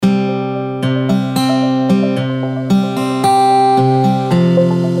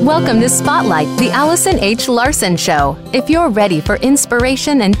Welcome to Spotlight, the Allison H. Larson Show. If you're ready for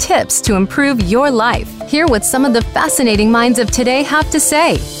inspiration and tips to improve your life, hear what some of the fascinating minds of today have to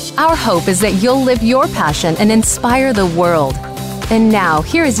say. Our hope is that you'll live your passion and inspire the world. And now,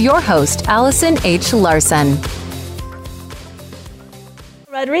 here is your host, Allison H. Larson.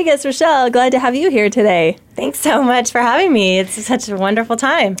 Rodriguez, Rochelle, glad to have you here today. Thanks so much for having me. It's such a wonderful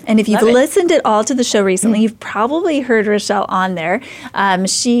time. And if you've listened at all to the show recently, you've probably heard Rochelle on there.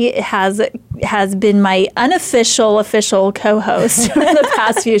 She has been my official co-host for the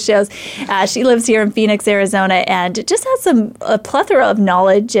past few shows. She lives here in Phoenix, Arizona, and just has a plethora of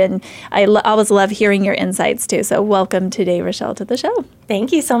knowledge, and I always love hearing your insights, too. So welcome today, Rochelle, to the show.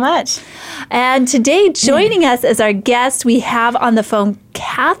 Pretty you so much. And today, joining us as our guest, we have on the phone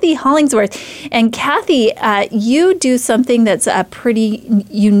Kathy Hollingsworth. And Kathy, you do something that's pretty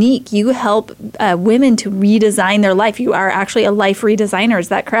unique. You help women to redesign their life. You are actually a life redesigner. Is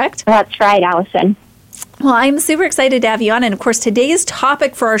that correct? That's right, Allison. Well, I'm super excited to have you on. And of course, today's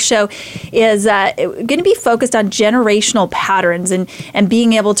topic for our show is going to be focused on generational patterns and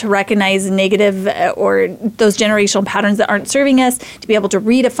being able to recognize negative or those generational patterns that aren't serving us, to be able to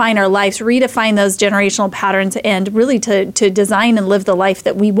redefine our lives, redefine those generational patterns, and really to design and live the life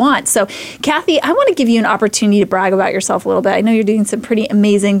that we want. So, Kathy, I want to give you an opportunity to brag about yourself a little bit. I know you're doing some pretty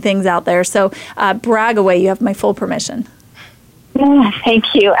amazing things out there. So brag away. You have my full permission.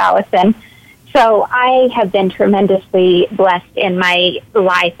 Thank you, Allison. So I have been tremendously blessed in my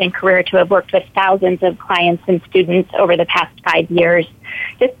life and career to have worked with thousands of clients and students over the past 5 years,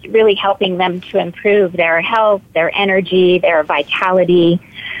 just really helping them to improve their health, their energy, their vitality.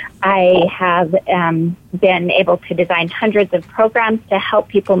 I have been able to design hundreds of programs to help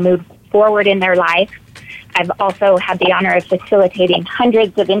people move forward in their life. I've also had the honor of facilitating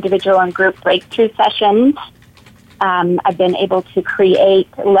hundreds of individual and group breakthrough sessions. I've been able to create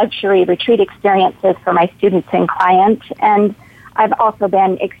luxury retreat experiences for my students and clients, and I've also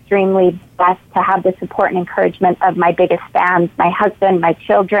been extremely blessed to have the support and encouragement of my biggest fans, my husband, my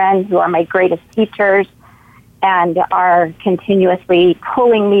children, who are my greatest teachers, and are continuously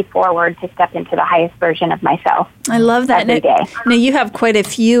pulling me forward to step into the highest version of myself. I love that. Every day. Now you have quite a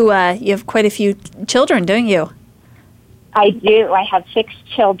few children, don't you? I do. I have 6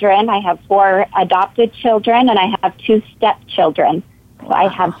 children. I have 4 adopted children, and I have 2 stepchildren. So I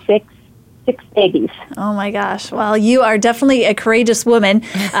have six babies. Oh, my gosh. Well, you are definitely a courageous woman,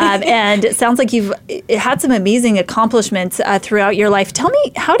 and it sounds like you've had some amazing accomplishments throughout your life. Tell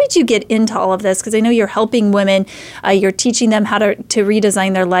me, how did you get into all of this? Because I know you're helping women. You're teaching them how to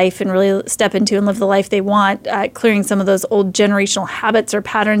redesign their life and really step into and live the life they want, clearing some of those old generational habits or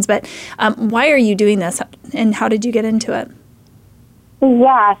patterns. But why are you doing this, and how did you get into it?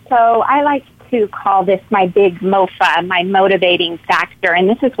 Yeah, so I like to call this my big MOFA, my motivating factor, and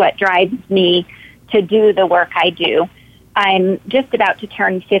this is what drives me to do the work I do. I'm just about to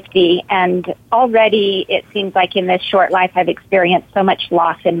turn 50, and already it seems like in this short life I've experienced so much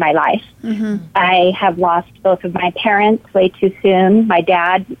loss in my life. Mm-hmm. I have lost both of my parents way too soon. My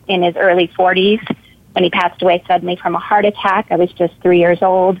dad in his early 40s when he passed away suddenly from a heart attack. I was just 3 years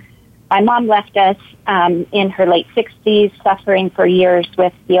old. My mom left us in her late 60s, suffering for years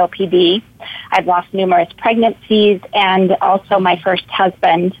with COPD. I've lost numerous pregnancies, and also my first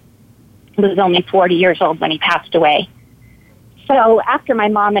husband was only 40 years old when he passed away. So after my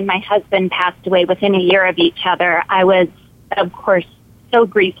mom and my husband passed away within a year of each other, I was, of course, so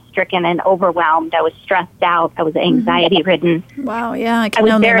grief-stricken and overwhelmed. I was stressed out. I was anxiety-ridden. Wow, yeah, I can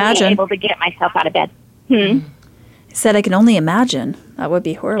only imagine. I was barely able to get myself out of bed. I said I can only imagine. That would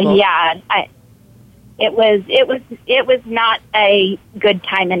be horrible. Yeah, it was not a good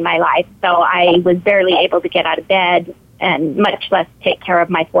time in my life. So I was barely able to get out of bed, and much less take care of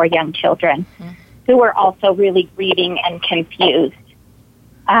my 4 young children, who were also really grieving and confused.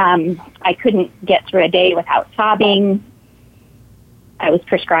 I couldn't get through a day without sobbing. I was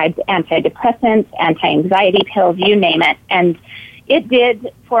prescribed antidepressants, anti-anxiety pills, you name it, and it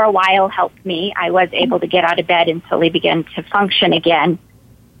did, for a while, help me. I was able to get out of bed and slowly begin to function again.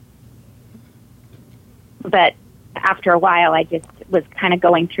 But after a while, I just was kind of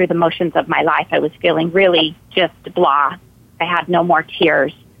going through the motions of my life. I was feeling really just blah. I had no more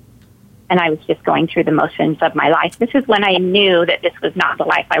tears, and I was just going through the motions of my life. This is when I knew that this was not the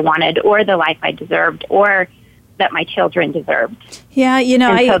life I wanted or the life I deserved or that my children deserved. Yeah,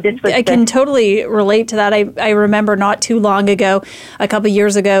 I can totally relate to that. I remember not too long ago, a couple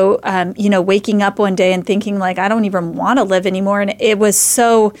years ago, waking up one day and thinking like, I don't even want to live anymore. And it was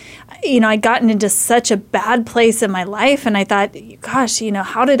so, I'd gotten into such a bad place in my life. And I thought, gosh,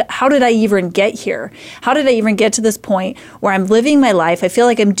 how did I even get here? How did I even get to this point where I'm living my life? I feel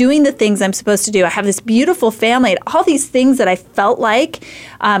like I'm doing the things I'm supposed to do. I have this beautiful family, all these things that I felt like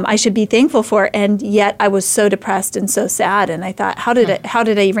I should be thankful for. And yet I was so depressed and so sad. And I thought, how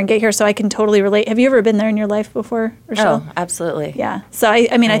did I even get here? So I can totally relate. Have you ever been there in your life before, Rochelle? Oh, absolutely. Yeah. So I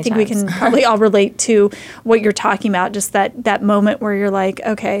think we can probably all relate to what you're talking about. Just that moment where you're like,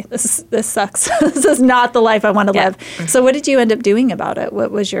 okay, this sucks. This is not the life I want to live. So what did you end up doing about it?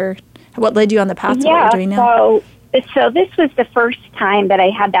 What led you on the path to what you're doing now? So this was the first time that I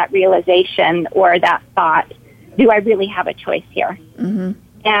had that realization or that thought, do I really have a choice here? Mm-hmm.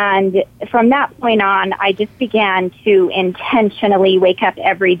 And from that point on, I just began to intentionally wake up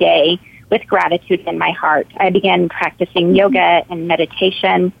every day with gratitude in my heart. I began practicing yoga and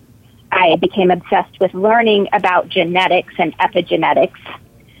meditation. I became obsessed with learning about genetics and epigenetics,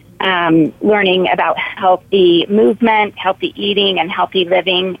 learning about healthy movement, healthy eating, and healthy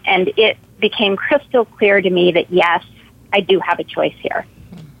living. And it became crystal clear to me that, yes, I do have a choice here.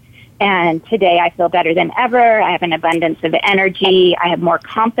 And today I feel better than ever. I have an abundance of energy. I have more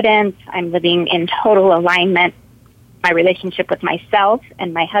confidence. I'm living in total alignment. My relationship with myself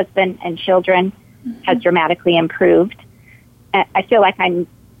and my husband and children has dramatically improved. I feel like I'm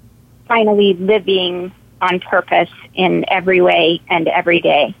finally living on purpose in every way and every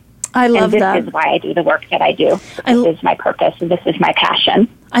day. I love that. And this is why I do the work that I do. This is my purpose, and this is my passion.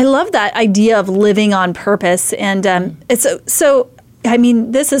 I love that idea of living on purpose. And it's so...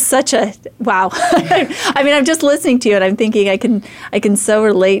 this is such a wow. I'm just listening to it. I'm thinking I can so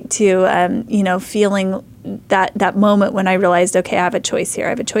relate to feeling that moment when I realized, okay, I have a choice here. I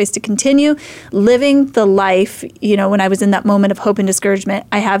have a choice to continue living the life. When I was in that moment of hope and discouragement,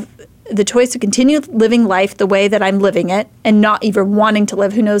 I have the choice to continue living life the way that I'm living it and not even wanting to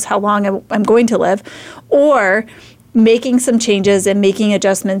live. Who knows how long I'm going to live, or making some changes and making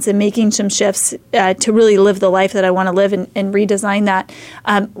adjustments and making some shifts to really live the life that I want to live and redesign that.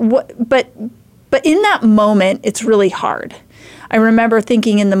 But in that moment, it's really hard. I remember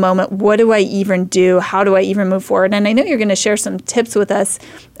thinking in the moment, what do I even do? How do I even move forward? And I know you're going to share some tips with us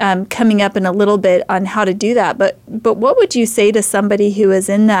coming up in a little bit on how to do that. But what would you say to somebody who is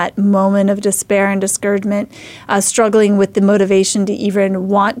in that moment of despair and discouragement, struggling with the motivation to even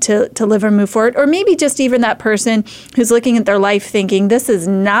want to live or move forward? Or maybe just even that person who's looking at their life thinking, this is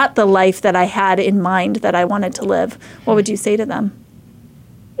not the life that I had in mind that I wanted to live. What would you say to them?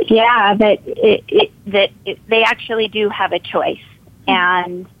 Yeah, that they actually do have a choice,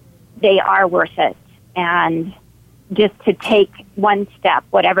 and they are worth it. And just to take one step,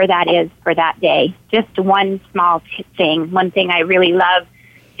 whatever that is for that day, just one small thing. One thing I really love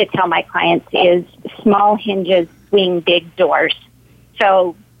to tell my clients is small hinges swing big doors.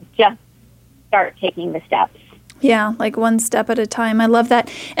 So just start taking the steps. Yeah, like one step at a time. I love that.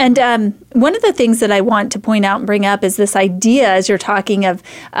 And one of the things that I want to point out and bring up is this idea, as you're talking of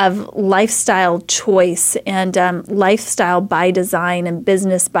lifestyle choice and lifestyle by design and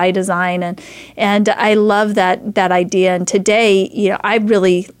business by design. And I love that idea. And today, I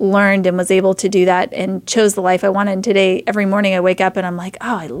really learned and was able to do that and chose the life I wanted. And today, every morning I wake up and I'm like,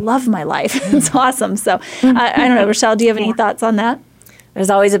 oh, I love my life. It's awesome. So I don't know, Rochelle, do you have any thoughts on that? There's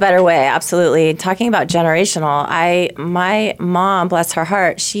always a better way, absolutely. Talking about generational, my mom, bless her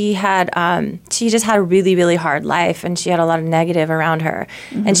heart, she just had a really, really hard life, and she had a lot of negative around her.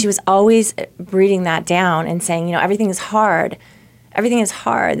 Mm-hmm. And she was always breathing that down and saying, everything is hard. Everything is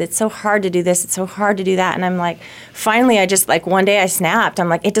hard. It's so hard to do this. It's so hard to do that. And I'm like, finally, I just, one day I snapped. I'm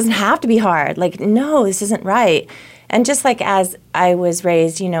like, it doesn't have to be hard. No, this isn't right. And just as I was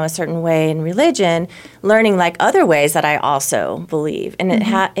raised, a certain way in religion, learning other ways that I also believe. And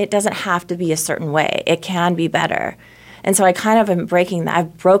it doesn't have to be a certain way. It can be better. And so I kind of am breaking that. I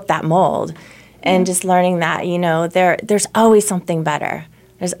broke that mold and just learning that, there's always something better.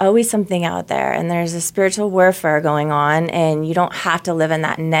 There's always something out there, and there's a spiritual warfare going on, and you don't have to live in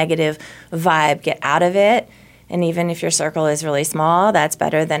that negative vibe. Get out of it. And even if your circle is really small, that's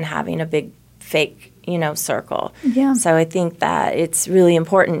better than having a big fake circle. Yeah. So I think that it's really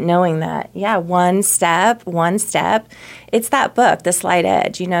important knowing that, one step. It's that book, The Slight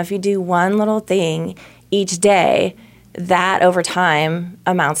Edge. If you do one little thing each day, that over time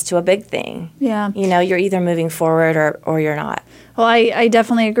amounts to a big thing. Yeah. You know, you're either moving forward or you're not. Well, I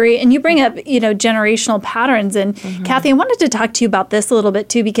definitely agree. And you bring up, generational patterns. And Kathy, I wanted to talk to you about this a little bit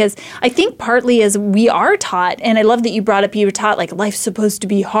too, because I think partly as we are taught, and I love that you brought up, you were taught like life's supposed to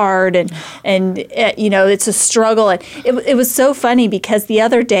be hard and it's a struggle. And it was so funny because the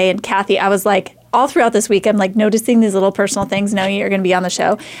other day, and Kathy, I was like, all throughout this week, I'm like noticing these little personal things, knowing you're going to be on the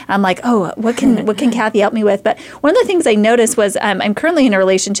show. I'm like, oh, what can Kathy help me with? But one of the things I noticed was I'm currently in a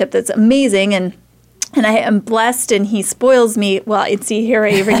relationship that's amazing, and I am blessed, and he spoils me. Well, see, here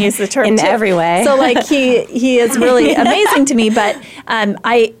I even use the term in too. every way. So, like, he is really amazing to me. But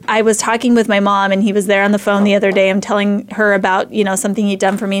I was talking with my mom, and he was there on the phone the other day. I'm telling her about something he'd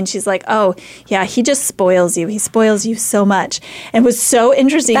done for me, and she's like, "Oh, yeah, he just spoils you. He spoils you so much." And it was so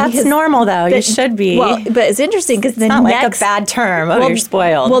interesting. That's normal, though. You should be. Well, but it's interesting because the not next, like a bad term. Oh, you're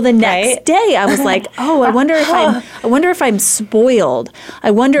spoiled. Well, the next day, I was like, "Oh, I wonder if I'm spoiled.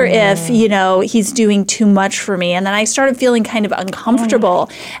 I wonder if he's doing too much for me." And then I started feeling kind of uncomfortable.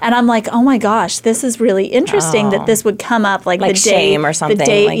 And I'm like, oh my gosh, this is really interesting that this would come up like the day, shame or something. The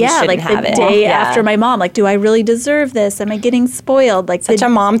day, like the day after my mom. Like, do I really deserve this? Am I getting spoiled? Like such a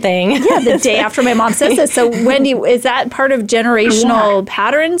mom thing. Yeah, the day after my mom says this. So Wendy, is that part of generational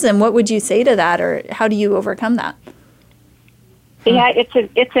patterns? And what would you say to that, or how do you overcome that? Yeah,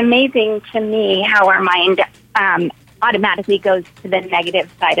 it's amazing to me how our mind automatically goes to the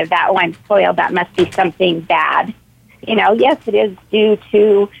negative side of that. Oh, I'm spoiled. That must be something bad. Yes, it is due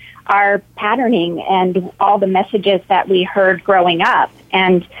to our patterning and all the messages that we heard growing up.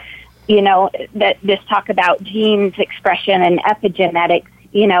 And, that this talk about genes expression and epigenetics,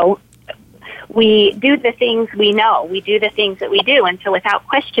 we do the things we know. We do the things that we do. And so without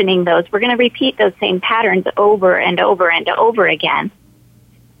questioning those, we're going to repeat those same patterns over and over and over again.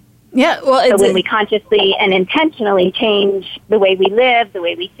 Yeah, well, so when we consciously and intentionally change the way we live, the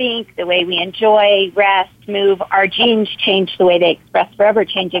way we think, the way we enjoy, rest, move, our genes change the way they express, forever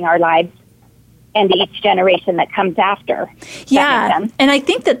changing our lives and each generation that comes after. Yeah, and I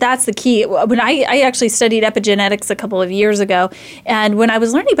think that's the key. When I actually studied epigenetics a couple of years ago, and when I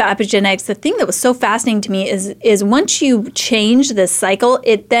was learning about epigenetics, the thing that was so fascinating to me is once you change this cycle,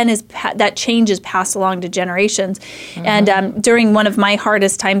 it then that change is passed along to generations. Mm-hmm. And during one of my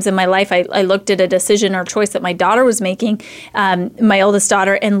hardest times in my life, I looked at a decision or choice that my daughter was making, my oldest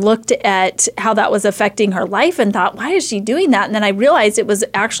daughter, and looked at how that was affecting her life and thought, why is she doing that? And then I realized it was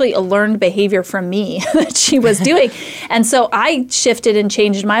actually a learned behavior from me that she was doing. And so I shifted and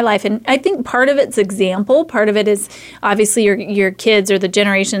changed my life. And I think part of it's example. Part of it is obviously your kids or the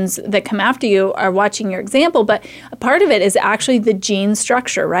generations that come after you are watching your example. But a part of it is actually the gene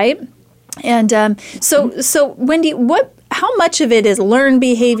structure, right? And so Wendy, how much of it is learned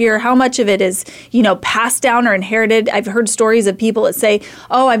behavior? How much of it is, passed down or inherited? I've heard stories of people that say,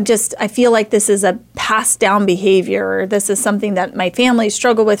 oh, I feel like this is a passed down behavior, or this is something that my family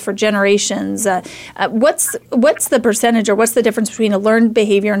struggled with for generations. What's the percentage, or what's the difference between a learned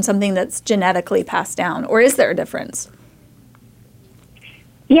behavior and something that's genetically passed down? Or is there a difference?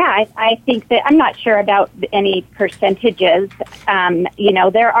 Yeah, I think that I'm not sure about any percentages.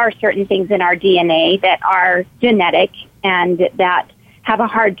 There are certain things in our DNA that are genetic and that have a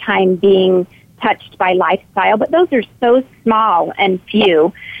hard time being touched by lifestyle, but those are so small and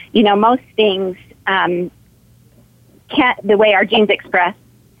few. Most things the way our genes express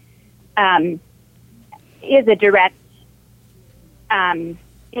is a direct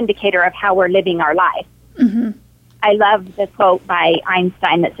indicator of how we're living our life. Mm-hmm. I love the quote by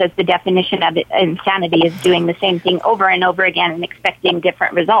Einstein that says the definition of insanity is doing the same thing over and over again and expecting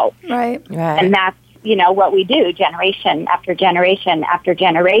different results. Right. And that's, what we do generation after generation after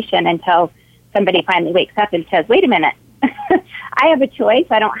generation until somebody finally wakes up and says, wait a minute, I have a choice.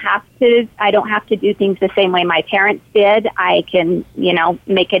 I don't have to do things the same way my parents did. I can,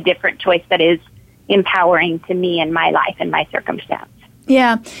 make a different choice that is empowering to me in my life and my circumstance.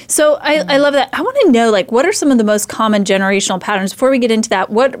 Yeah. So I love that. I want to know, what are some of the most common generational patterns? Before we get into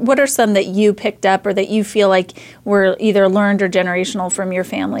that, what are some that you picked up or that you feel like were either learned or generational from your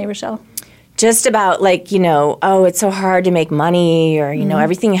family, Rochelle? Just about oh, it's so hard to make money, or,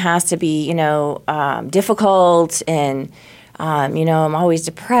 everything has to be, difficult, and, I'm always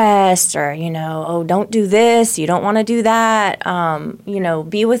depressed, or, oh, don't do this, you don't want to do that,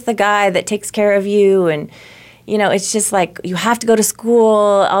 be with the guy that takes care of you, and, it's just like you have to go to school,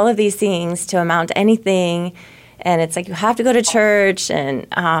 all of these things to amount to anything. And it's like you have to go to church, and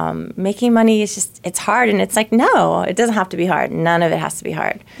making money is just, it's hard. And it's like, no, it doesn't have to be hard. None of it has to be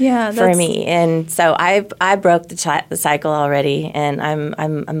hard for me. And so I broke the cycle already, and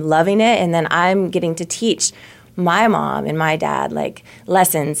I'm loving it. And then I'm getting to teach my mom and my dad like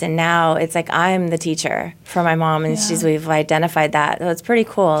lessons, and now it's like I'm the teacher for my mom, and we've identified that. So it's pretty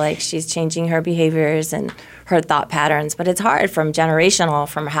cool. Like she's changing her behaviors and her thought patterns, but it's hard from generational,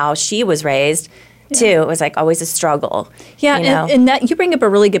 from how she was raised. Too, it was like always a struggle. Yeah, and that you bring up a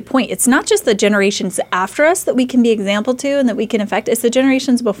really good point. It's not just the generations after us that we can be example to and that we can affect. It's the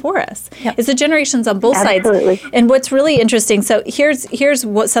generations before us. Yep. It's the generations on both sides. And what's really interesting. So here's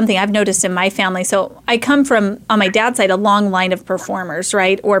what something I've noticed in my family. So I come from, on my dad's side, a long line of performers,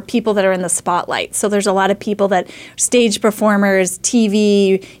 right, or people that are in the spotlight. So there's a lot of people that stage performers,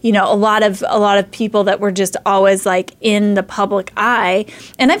 TV. A lot of people that were just always like in the public eye.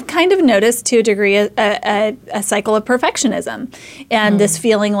 And I've kind of noticed to a degree a cycle of perfectionism and this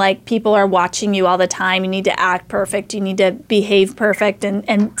feeling like people are watching you all the time. You need to act perfect. You need to behave perfect.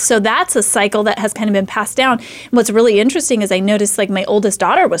 And so that's a cycle that has kind of been passed down. And what's really interesting is I noticed like my oldest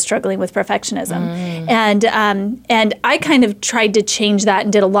daughter was struggling with perfectionism. And I kind of tried to change that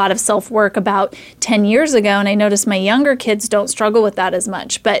and did a lot of self-work about 10 years ago. And I noticed my younger kids don't struggle with that as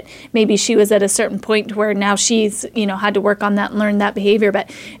much. But maybe she was at a certain point where now she's, had to work on that and learn that behavior.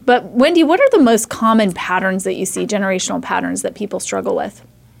 But Wendy, what are the most common patterns that you see, generational patterns that people struggle with?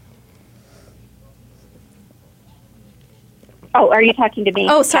 Oh, are you talking to me?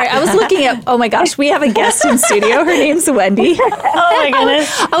 Oh, sorry. I was looking at, oh my gosh, we have a guest in studio. Her name's Wendy. Oh my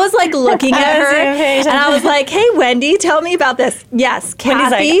goodness. I was like looking at her and I was like, hey, Wendy, tell me about this. Yes,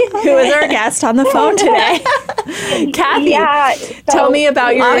 Kathy, who is our guest on the phone today. Kathy, tell me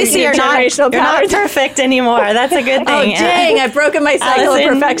about your generational patterns. You're not perfect anymore. That's a good thing. Oh, dang, I've broken my cycle of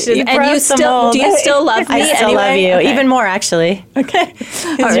perfection. And do you still love me? I still love you. Okay. Even more, actually. Okay.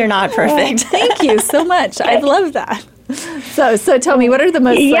 Because you're not perfect. Thank you so much. I love that. So tell me, what are the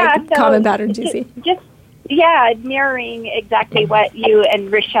most common patterns you see? Mirroring exactly what you and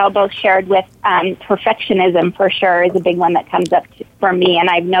Rochelle both shared with perfectionism for sure is a big one that comes up for me, and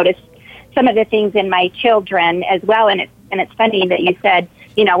I've noticed some of the things in my children as well. And it's funny that you said,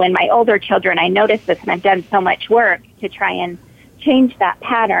 in my older children, I noticed this, and I've done so much work to try and change that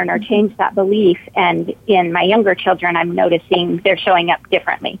pattern or change that belief. And in my younger children, I'm noticing they're showing up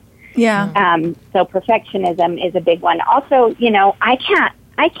differently. Yeah. So perfectionism is a big one. Also, I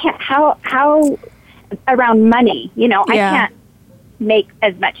can't, how around money, I can't make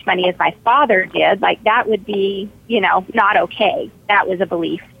as much money as my father did. Like that would be, not okay. That was a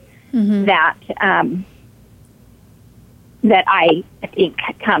belief that I think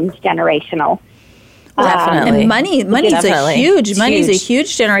comes generational. And money's a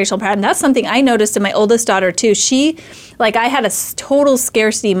huge generational pattern. That's something I noticed in my oldest daughter too. She, I had a total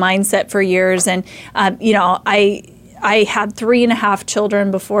scarcity mindset for years, and I had 3.5 children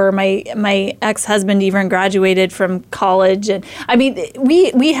before my ex-husband even graduated from college, and I mean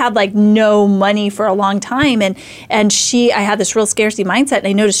we had like no money for a long time, and I had this real scarcity mindset, and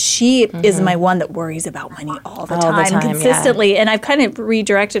I noticed she is my one that worries about money all the time consistently, and I've kind of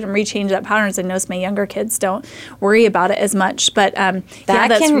redirected and rechanged that pattern. As I noticed my younger kids don't worry about it as much, but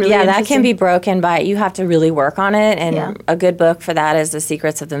that can be broken by, you have to really work on it, and a good book for that is The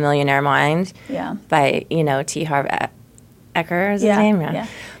Secrets of the Millionaire Mind by T. Harv Eker is his name,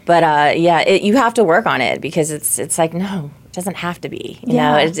 But you have to work on it, because it's like, no, it doesn't have to be, you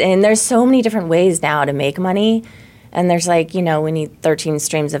know. And there's so many different ways now to make money, and there's we need 13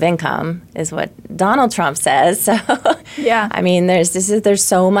 streams of income, is what Donald Trump says. So I mean, there's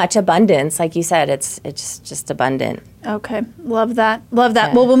so much abundance, like you said, it's just abundant. Okay. Love that.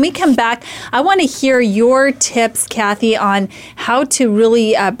 Yeah. Well, when we come back, I want to hear your tips, Kathy, on how to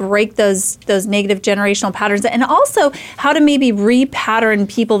really break those negative generational patterns, and also how to maybe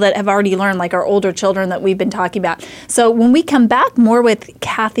repattern people that have already learned, like our older children that we've been talking about. So when we come back, more with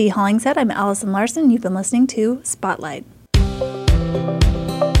Kathy Hollingshead. I'm Allison Larson. You've been listening to Spotlight.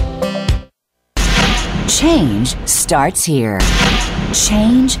 Change starts here.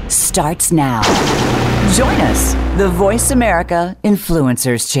 Change starts now. Join us, the Voice America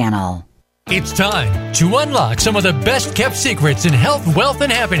Influencers Channel. It's time to unlock some of the best-kept secrets in health, wealth,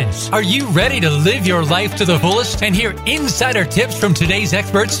 and happiness. Are you ready to live your life to the fullest and hear insider tips from today's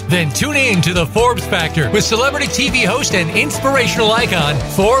experts? Then tune in to The Forbes Factor with celebrity TV host and inspirational icon,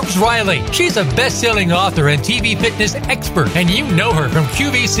 Forbes Riley. She's a best-selling author and TV fitness expert, and you know her from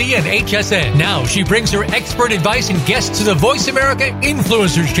QVC and HSN. Now she brings her expert advice and guests to the Voice America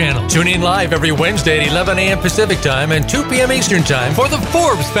Influencers Channel. Tune in live every Wednesday at 11 a.m. Pacific Time and 2 p.m. Eastern Time for The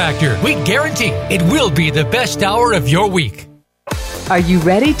Forbes Factor. We guarantee it will be the best hour of your week. Are you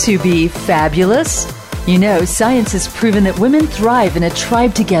ready to be fabulous? You know, science has proven that women thrive in a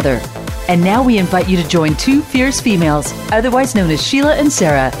tribe together. And now we invite you to join two fierce females, otherwise known as Sheila and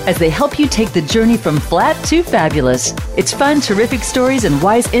Sarah, as they help you take the journey from flat to fabulous. It's fun, terrific stories, and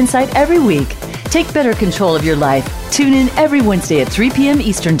wise insight every week. Take better control of your life. Tune in every Wednesday at 3 p.m.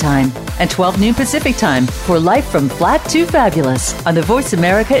 Eastern Time and 12 noon Pacific Time for Life from Flat to Fabulous on the Voice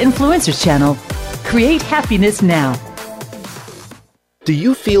America Influencers Channel. Create happiness now. Do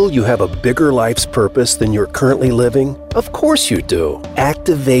you feel you have a bigger life's purpose than you're currently living? Of course you do.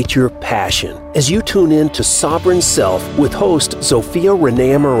 Activate your passion as you tune in to Sovereign Self with host Zofia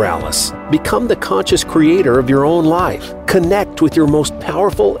Renea Morales. Become the conscious creator of your own life. Connect with your most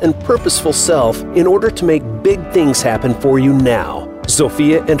powerful and purposeful self in order to make big things happen for you now.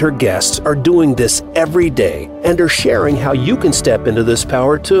 Zofia and her guests are doing this every day and are sharing how you can step into this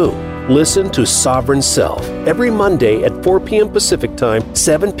power too. Listen to Sovereign Self every Monday at 4 p.m. Pacific Time,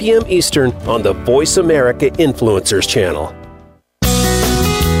 7 p.m. Eastern on the Voice America Influencers Channel.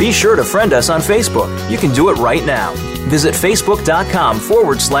 Be sure to friend us on Facebook. You can do it right now. Visit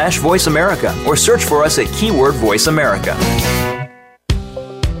facebook.com/Voice America or search for us at keyword Voice America.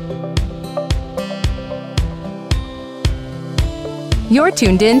 You're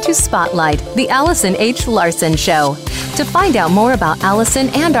tuned in to Spotlight, the Allison H. Larson Show. To find out more about Allison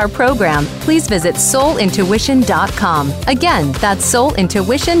and our program, please visit soulintuition.com. Again, that's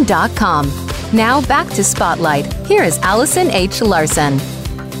soulintuition.com. Now back to Spotlight. Here is Allison H. Larson.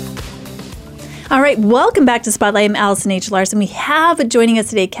 All right, welcome back to Spotlight. I'm Allison H. Larson. We have joining us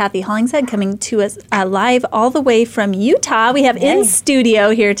today Kathy Hollingshead, coming to us live all the way from Utah. We have in studio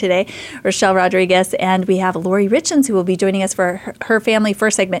here today Rochelle Rodriguez, and we have Lori Richens, who will be joining us for her Family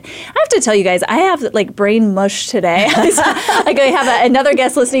First segment. I have to tell you guys, I have like brain mush today. I have another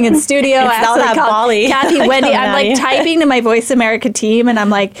guest listening in studio. It's all that Bali. Kathy, Wendy. I'm like typing to my Voice America team, and I'm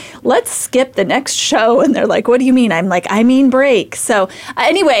like, let's skip the next show. And they're like, what do you mean? I'm like, I mean break. So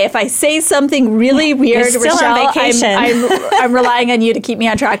anyway, if I say something really weird, You're still Rochelle, on vacation. I'm relying on you to keep me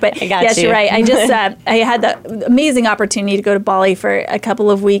on track. But yes, you're right. I just I had the amazing opportunity to go to Bali for a couple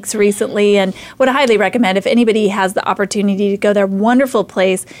of weeks recently, and would highly recommend if anybody has the opportunity to go there. Wonderful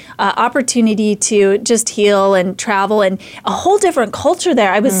place, opportunity to just heal and travel, and a whole different culture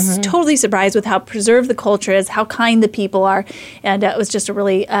there. I was totally surprised with how preserved the culture is, how kind the people are, and it was just a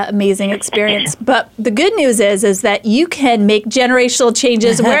really amazing experience. But the good news is that you can make generational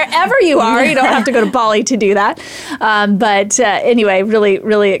changes wherever you are. You don't have to go to Bali to do that. But anyway, really,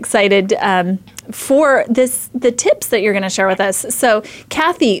 really excited for the tips that you're going to share with us. So,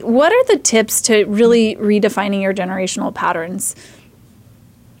 Kathy, what are the tips to really redefining your generational patterns?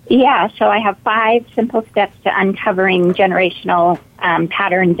 Yeah, so I have 5 simple steps to uncovering generational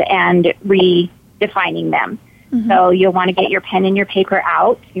patterns and redefining them. So you'll want to get your pen and your paper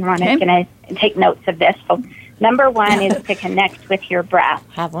out. You're going to take notes of this. So number 1 is to connect with your breath.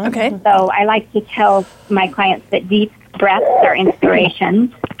 Have one. Okay. So I like to tell my clients that deep breaths are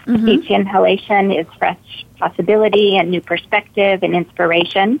inspirations. Each inhalation is fresh possibility and new perspective and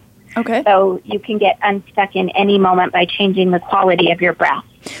inspiration. Okay. So you can get unstuck in any moment by changing the quality of your breath.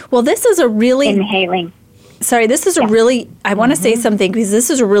 Well, this is a really... Inhaling. Sorry, this is a really, I want to say something because this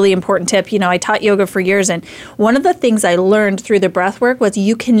is a really important tip. You know, I taught yoga for years, and one of the things I learned through the breath work was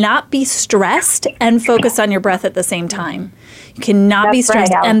you cannot be stressed and focus on your breath at the same time. You cannot be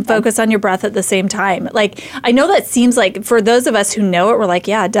stressed and focus on your breath at the same time. Like, I know that seems like, for those of us who know it, we're like,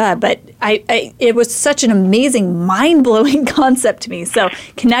 yeah, duh. But it was such an amazing, mind-blowing concept to me. So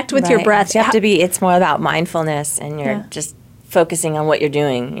connect with your breath. You have to be, it's more about mindfulness, and you're just focusing on what you're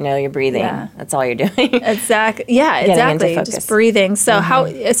doing. You know, you're breathing. Yeah. That's all you're doing. Exactly. Yeah, exactly. Just breathing. So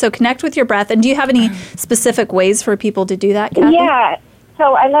so connect with your breath. And do you have any specific ways for people to do that, Kathy? Yeah.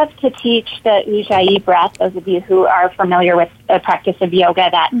 So I love to teach the Ujjayi breath. Those of you who are familiar with the practice of yoga,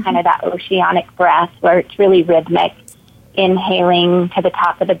 that kind of that oceanic breath where it's really rhythmic. Inhaling to the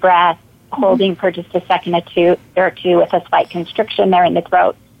top of the breath, holding for just a second or two with a slight constriction there in the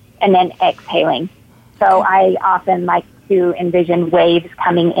throat, and then exhaling. So I often like to envision waves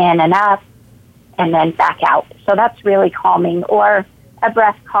coming in and up and then back out. So that's really calming. Or a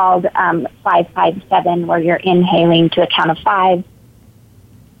breath called 5-5-7, where you're inhaling to a count of 5,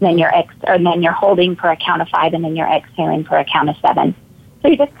 then you're holding for a count of 5, and then you're exhaling for a count of 7. So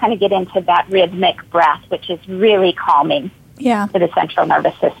you just kind of get into that rhythmic breath, which is really calming to the central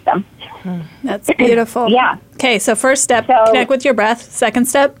nervous system. That's beautiful. Yeah. Okay, so first step, connect with your breath. Second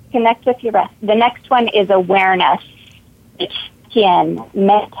step? Connect with your breath. The next one is awareness. Again,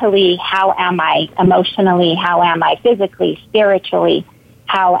 mentally, how am I? Emotionally, how am I? Physically, spiritually,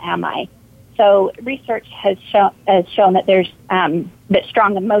 how am I? So research has shown that there's that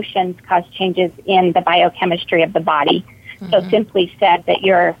strong emotions cause changes in the biochemistry of the body. So simply said, that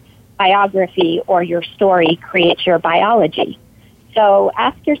your biography or your story creates your biology. So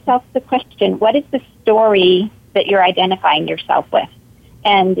ask yourself the question, what is the story that you're identifying yourself with?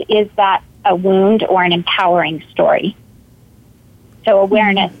 And is that a wound or an empowering story? So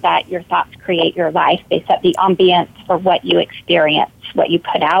awareness that your thoughts create your life. They set the ambience for what you experience. What you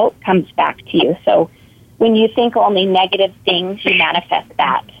put out comes back to you. So when you think only negative things, you manifest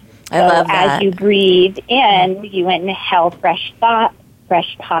that. I love that. As you breathe in, you inhale fresh thought,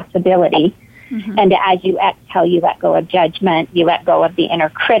 fresh possibility. Mm-hmm. And as you exhale, you let go of judgment, you let go of the inner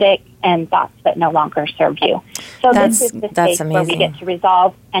critic and thoughts that no longer serve you. So this is the space where we get to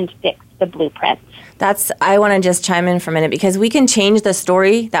resolve and fix the blueprints. I want to just chime in for a minute because we can change the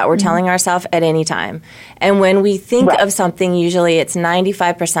story that we're telling ourselves at any time. And when we think of something, usually it's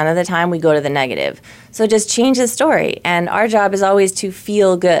 95% of the time we go to the negative. So just change the story. And our job is always to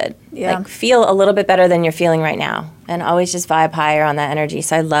feel good. Yeah. Like feel a little bit better than you're feeling right now. And always just vibe higher on that energy.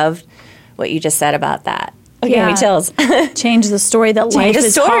 So I loved what you just said about that. Okay, give me chills. Change the story that life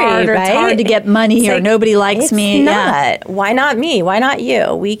is hard, or right? it's hard to get money, or nobody likes me. It's not. Why not me? Why not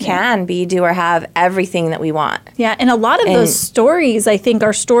you? We can be, do, or have everything that we want. Yeah, and a lot of those stories, I think,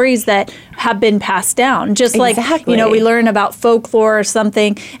 are stories that have been passed down. Just like, we learn about folklore or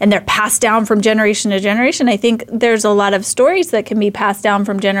something, and they're passed down from generation to generation. I think there's a lot of stories that can be passed down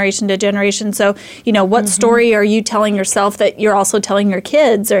from generation to generation. So, what story are you telling yourself that you're also telling your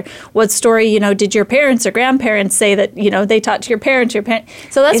kids? Or what story, did your parents or grandparents say that, they taught to your parents,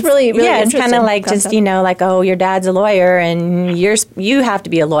 So that's really interesting. It's kind of like concept. Just, oh, your dad's a lawyer and you have to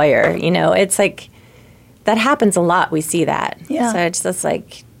be a lawyer. It's like that happens a lot. We see that. Yeah. So it's just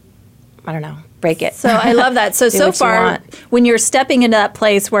like, I don't know, break it. So I love that. So far, when you're stepping into that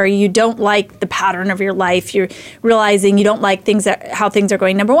place where you don't like the pattern of your life, you're realizing you don't like how things are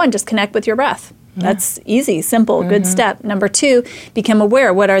going. Number one, just connect with your breath. That's easy, simple, good step. Number two, become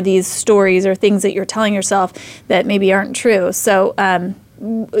aware. What are these stories or things that you're telling yourself that maybe aren't true? So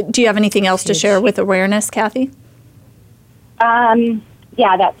do you have anything else to share with awareness, Kathy?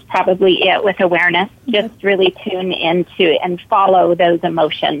 Yeah, that's probably it with awareness. Just really tune into and follow those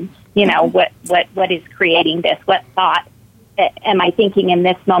emotions. What is creating this? What thought am I thinking in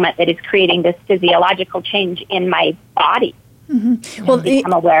this moment that is creating this physiological change in my body? Mm-hmm. Well,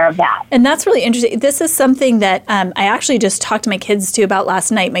 become aware of that. And that's really interesting. This is something that I actually just talked to my kids too about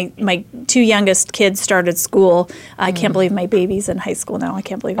last night. My two youngest kids started school. I can't believe my baby's in high school now. I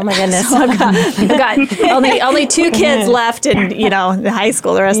can't believe it. Oh my goodness. So I've got only two kids left in high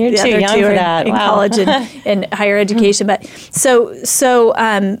school. The rest of the other two are in college and higher education. But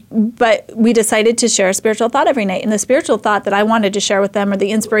but we decided to share a spiritual thought every night. And the spiritual thought that I wanted to share with them, or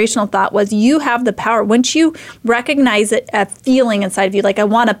the inspirational thought, was you have the power. Once you recognize it, feeling inside of you, like I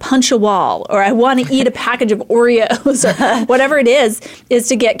want to punch a wall, or I want to eat a package of Oreos, or whatever it is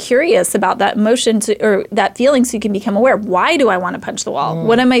to get curious about that emotion or that feeling, so you can become aware. Why do I want to punch the wall?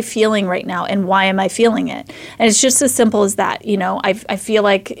 What am I feeling right now, and why am I feeling it? And it's just as simple as that. I feel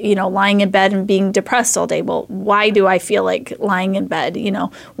like lying in bed and being depressed all day. Well, why do I feel like lying in bed?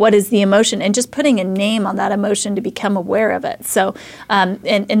 What is the emotion? And just putting a name on that emotion to become aware of it. So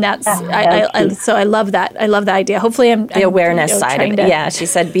and that's so I love that. I love that idea. Hopefully I'm the awareness side of it. She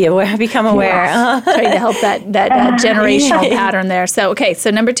said become aware. Trying to help that generational pattern there. So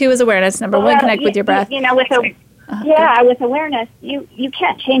number two is awareness. Number one, connect with your breath. With awareness, you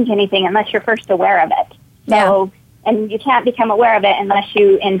can't change anything unless you're first aware of it. So and you can't become aware of it unless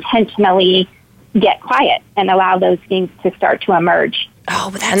you intentionally get quiet and allow those things to start to emerge. Oh,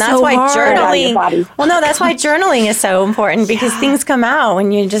 but that's why journaling. Well, no, that's why journaling is so important, because things come out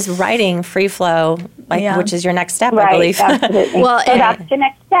when you're just writing free flow, which is your next step, I believe. Absolutely. So that's the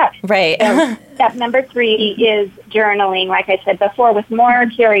next step. Right. So step number 3 is journaling, like I said before, with more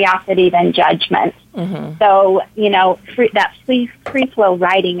curiosity than judgment. Mm-hmm. So, that free flow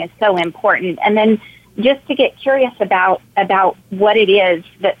writing is so important. And then just to get curious about what it is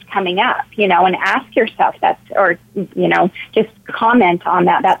that's coming up, and ask yourself just comment on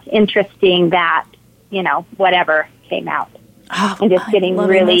that. That's interesting that, whatever came out. And just getting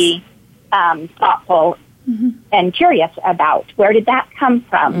really thoughtful and curious about where did that come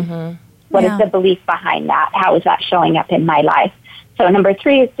from? Mm-hmm. What is the belief behind that? How is that showing up in my life? So number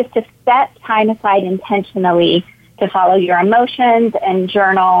 3 is just to set time aside intentionally to follow your emotions and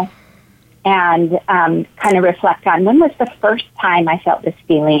journal, and kind of reflect on, when was the first time I felt this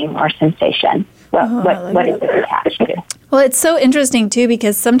feeling or sensation? What is it attached to? Well, it's so interesting, too,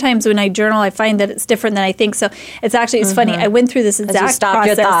 because sometimes when I journal, I find that it's different than I think. So it's funny. I went through this exact process. You stop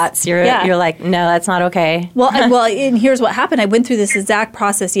your thoughts. You're like, no, that's not okay. Well, and here's what happened. I went through this exact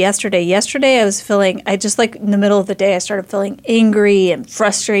process yesterday. Yesterday, I was feeling, in the middle of the day, I started feeling angry and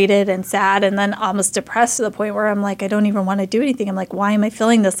frustrated and sad and then almost depressed to the point where I'm like, I don't even want to do anything. I'm like, why am I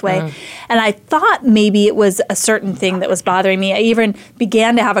feeling this way? And I thought maybe it was a certain thing that was bothering me. I even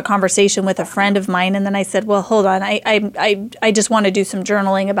began to have a conversation with a friend of mine, and then I said, well, hold on. I just want to do some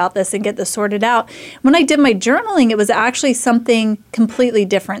journaling about this and get this sorted out. When I did my journaling, it was actually something completely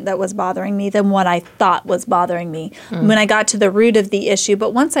different that was bothering me than what I thought was bothering me when I got to the root of the issue.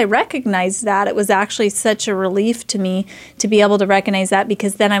 But once I recognized that, it was actually such a relief to me to be able to recognize that,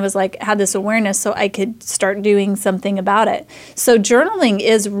 because then I was like, had this awareness so I could start doing something about it. So journaling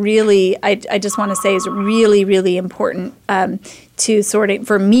is really, I just want to say, is really, really important to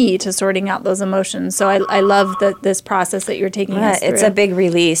sorting out those emotions. So I love this process that you're taking us through. It's a big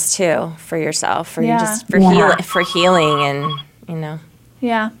release too for yourself, for healing, and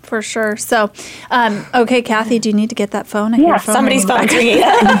Yeah, for sure. So, okay, Kathy, do you need to get that phone? I hear phone somebody's phone's ringing.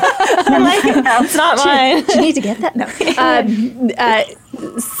 I'm like, it's not mine. Do you need to get that? No.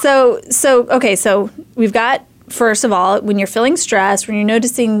 So we've got, first of all, when you're feeling stressed, when you're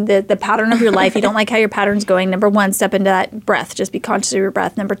noticing the pattern of your life, you don't like how your pattern's going, number one, step into that breath. Just be conscious of your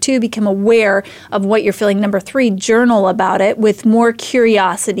breath. Number two, become aware of what you're feeling. Number three, journal about it with more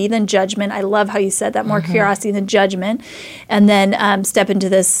curiosity than judgment. I love how you said that, more curiosity than judgment. And then step into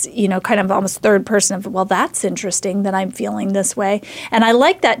this, kind of almost third person of, well, that's interesting that I'm feeling this way. And I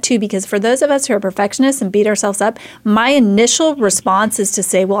like that too, because for those of us who are perfectionists and beat ourselves up, my initial response is to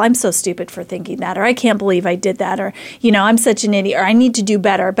say, well, I'm so stupid for thinking that, or I can't believe I did that, or, I'm such an idiot, or I need to do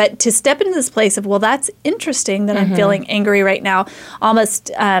better. But to step into this place of, well, that's interesting that I'm feeling angry right now, almost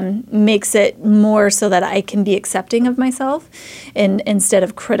makes it more so that I can be accepting of myself instead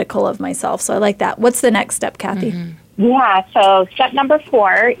of critical of myself. So I like that. What's the next step, Kathy? Yeah, so step number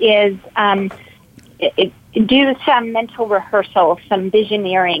 4 is do some mental rehearsal, some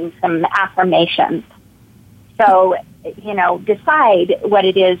visioneering, some affirmations. So, decide what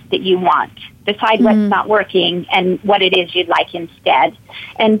it is that you want. Decide what's not working and what it is you'd like instead.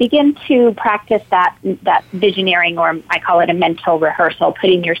 And begin to practice that visioneering, or I call it a mental rehearsal,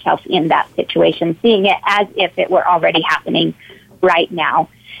 putting yourself in that situation, seeing it as if it were already happening right now.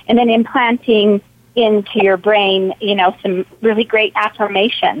 And then implanting into your brain, some really great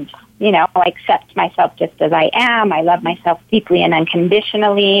affirmations. I accept myself just as I am. I love myself deeply and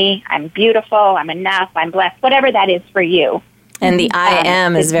unconditionally. I'm beautiful. I'm enough. I'm blessed. Whatever that is for you. And the I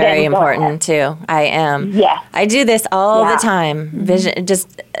am is very important too. I am. Yes. I do this all the time. Vision,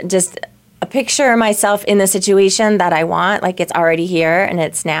 just a picture of myself in the situation that I want, like it's already here and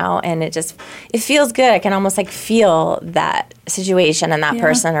it's now, and it feels good. I can almost feel that situation and that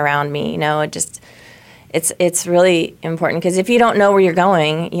person around me. It's really important, because if you don't know where you're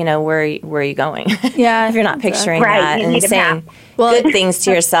going, where are you going? Yeah. If you're not picturing that and saying good things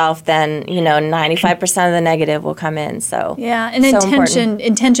to yourself, then 95% of the negative will come in. So and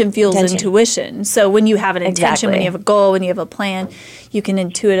intention fuels intuition. So when you have an intention, when you have a goal, when you have a plan, you can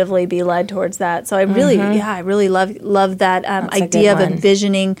intuitively be led towards that. So I really, I really love that idea of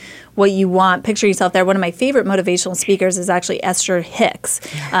envisioning what you want, picture yourself there. One of my favorite motivational speakers is actually Esther Hicks,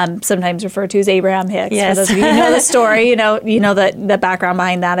 sometimes referred to as Abraham Hicks. Yes. For those of you who know the story, you know the background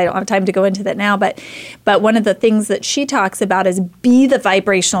behind that. I don't have time to go into that now, but one of the things that she talks about is be the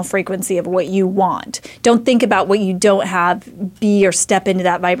vibrational frequency of what you want. Don't think about what you don't have. Be or step into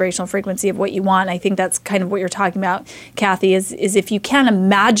that vibrational frequency of what you want. And I think that's kind of what you're talking about, Kathy, is if you can't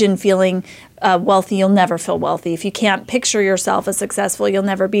imagine feeling wealthy, you'll never feel wealthy. If you can't picture yourself as successful, you'll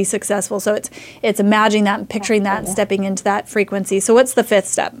never be successful. So it's imagining that and picturing that and stepping into that frequency. So what's the 5th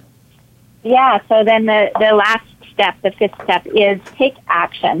step? Yeah, so then the last step, the 5th step, is take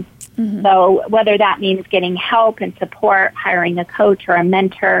action. So whether that means getting help and support, hiring a coach or a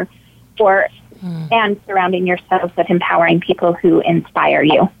mentor, and surrounding yourself with empowering people who inspire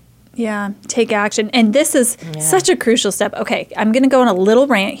you. Yeah, take action. And this is such a crucial step. Okay, I'm going to go on a little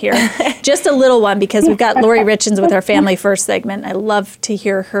rant here, just a little one, because we've got Lori Richins with our Family First segment. I love to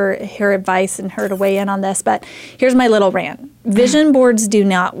hear her advice and her to weigh in on this. But here's my little rant. Vision boards do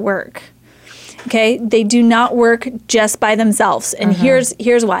not work. Okay, they do not work just by themselves. And here's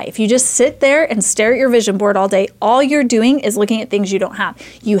why. If you just sit there and stare at your vision board all day, all you're doing is looking at things you don't have.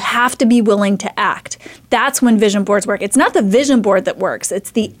 You have to be willing to act. that's when vision boards work. It's not the vision board that works,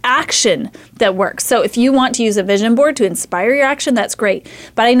 it's the action that works. So if you want to use a vision board to inspire your action, that's great.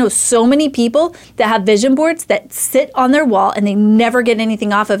 But I know so many people that have vision boards that sit on their wall and they never get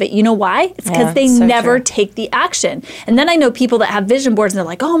anything off of it. You know why? It's because they never take the action. And then I know people that have vision boards and they're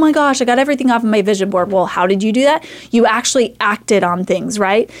like, oh my gosh, I got everything off of my vision board. Well, how did you do that? You actually acted on things,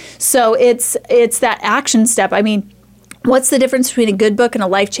 right? So it's that action step. I mean, what's the difference between a good book and a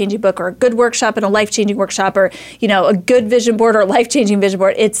life-changing book, or a good workshop and a life-changing workshop, or, you know, a good vision board or a life-changing vision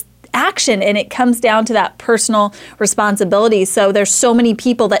board? It's action, and it comes down to that personal responsibility. So there's so many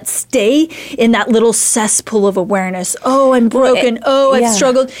people that stay in that little cesspool of awareness. Oh, I'm broken. I've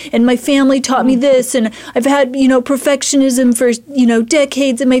struggled, and my family taught me this, and I've had, you know, perfectionism for, you know,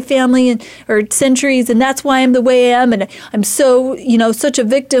 decades in my family and or centuries, and that's why I'm the way I am, and I'm so, you know, such a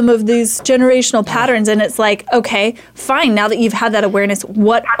victim of these generational patterns. And it's like, okay, fine. Now that you've had that awareness,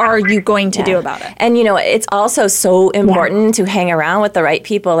 what are you going to do about it? And, you know, it's also so important to hang around with the right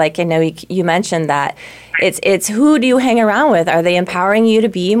people. Like, I know you mentioned that it's who do you hang around with? Are they empowering you to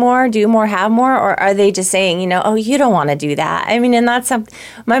be more, do more, have more, or are they just saying, you know, oh, you don't want to do that? I mean, and that's something.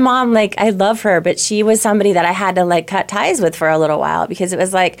 My mom, like, I love her, but she was somebody that I had to like cut ties with for a little while, because it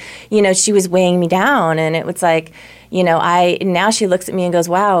was like, you know, she was weighing me down, and it was like, you know, now she looks at me and goes,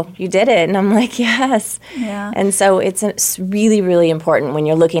 wow, you did it. And I'm like, yes. Yeah. And so it's really, really important when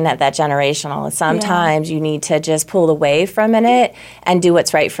you're looking at that generational. Sometimes you need to just pull away for a minute and do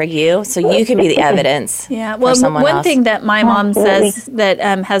what's right for you, so you can be the evidence. Yeah. Well, one thing that my mom says that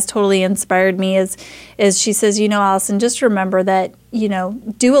has totally inspired me is she says, you know, Allison, just remember that, you know,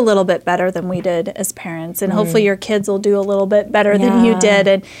 do a little bit better than we did as parents, and hopefully your kids will do a little bit better than you did.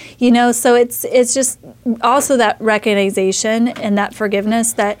 And, you know, so it's just also that recognition and that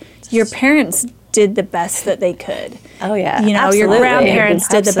forgiveness that your parents did the best that they could. Oh, yeah. You know, your grandparents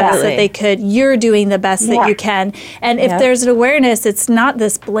did the best that they could. You're doing the best that you can. And if there's an awareness, it's not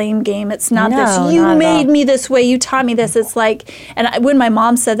this blame game. It's not this, you made me this way, you taught me this. It's like, and when my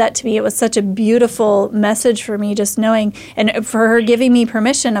mom said that to me, it was such a beautiful message for me, just knowing, and for her giving me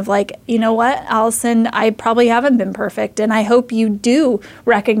permission of like, you know what, Allison, I probably haven't been perfect, and I hope you do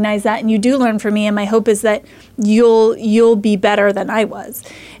recognize that and you do learn from me, and my hope is that you'll be better than I was.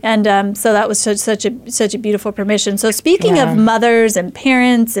 And so that was such a beautiful permission. So speaking of mothers and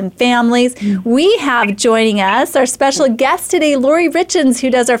parents and families, we have joining us our special guest today, Lori Richens, who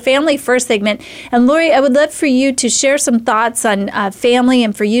does our Family First segment. And Lori, I would love for you to share some thoughts on family,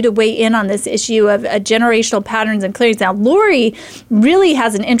 and for you to weigh in on this issue of generational patterns and clearance. Now, Lori really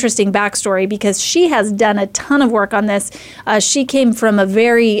has an interesting backstory, because she has done a ton of work on this. She came from a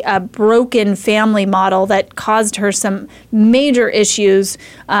very broken family model that caused her some major issues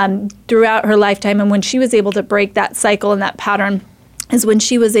throughout her lifetime. And when she was able to break that cycle and that pattern is when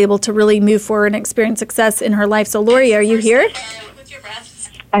she was able to really move forward and experience success in her life. So Lori, are you here?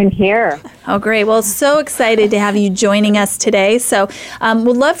 I'm here. Oh, great. Well, so excited to have you joining us today. So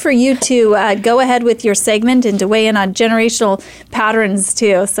we'd love for you to go ahead with your segment and to weigh in on generational patterns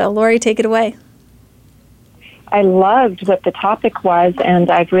too. So Lori, take it away. I loved what the topic was,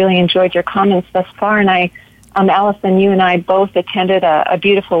 and I've really enjoyed your comments thus far. And Allison, you and I both attended a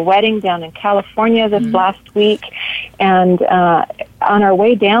beautiful wedding down in California this last week. And on our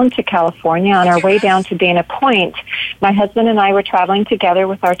way down to California, on our way down to Dana Point, my husband and I were traveling together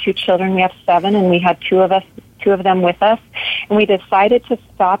with our 2 children. We have 7, and we had two of them with us. And we decided to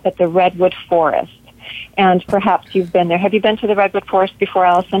stop at the Redwood Forest. And perhaps you've been there. Have you been to the Redwood Forest before,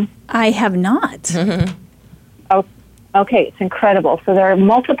 Allison? I have not. Oh, okay, it's incredible. So there are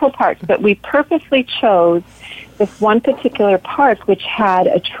multiple parks, but we purposely chose this one particular park, which had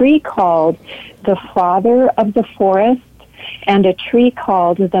a tree called the Father of the Forest and a tree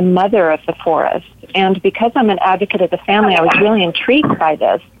called the Mother of the Forest. And because I'm an advocate of the family, I was really intrigued by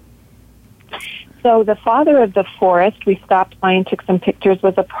this. So the Father of the Forest, we stopped by and took some pictures,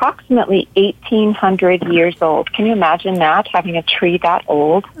 was approximately 1,800 years old. Can you imagine that, having a tree that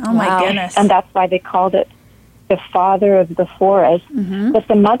old? Oh, my goodness. And that's why they called it the Father of the Forest. But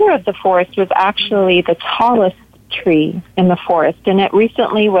the Mother of the Forest was actually the tallest tree in the forest, and it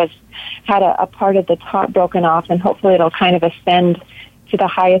recently had a part of the top broken off, and hopefully it'll kind of ascend to the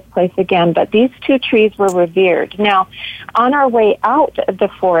highest place again. But these 2 trees were revered. Now, on our way out of the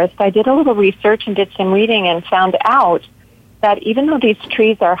forest, I did a little research and did some reading and found out that even though these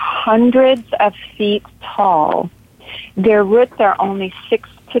trees are hundreds of feet tall, their roots are only 6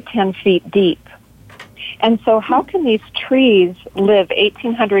 to 10 feet deep. And so how can these trees live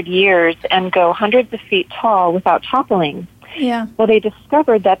 1,800 years and go hundreds of feet tall without toppling? Yeah. Well, they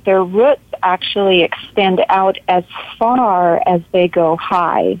discovered that their roots actually extend out as far as they go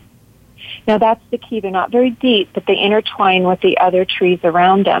high. Now that's the key. They're not very deep, but they intertwine with the other trees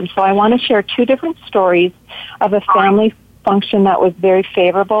around them. So I want to share two different stories of a family function that was very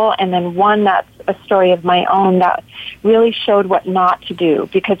favorable, and then one that's a story of my own that really showed what not to do,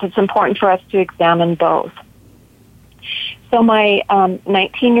 because it's important for us to examine both. So my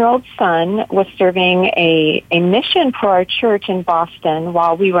 19-year-old son was serving a mission for our church in Boston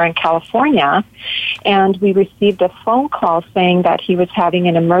while we were in California, and we received a phone call saying that he was having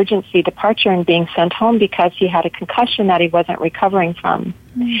an emergency departure and being sent home because he had a concussion that he wasn't recovering from.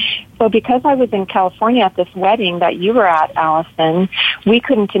 So because I was in California at this wedding that you were at, Allison, we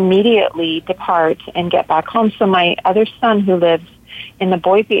couldn't immediately depart and get back home. So my other son, who lives in the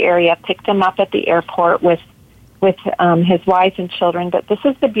Boise area, picked him up at the airport with his wife and children. But this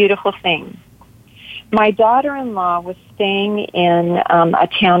is the beautiful thing. My daughter-in-law was staying in a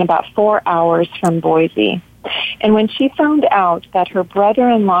town about 4 hours from Boise. And when she found out that her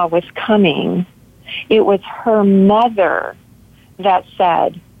brother-in-law was coming, it was her mother that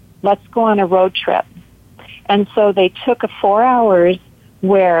said, let's go on a road trip. And so they took 4 hours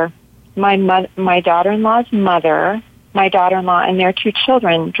where my daughter-in-law's mother, my daughter-in-law, and their two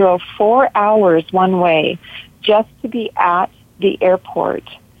children drove 4 hours one way just to be at the airport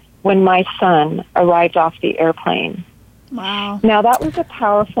when my son arrived off the airplane. Wow. Now, that was a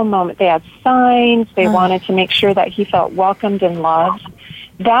powerful moment. They had signs. They wanted to make sure that he felt welcomed and loved.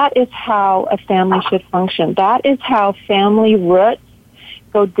 That is how a family should function. That is how family roots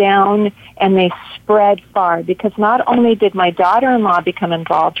go down and they spread far, because not only did my daughter-in-law become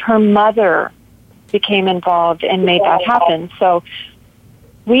involved, her mother became involved and made that happen. So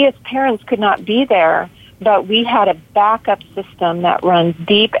we as parents could not be there, but we had a backup system that runs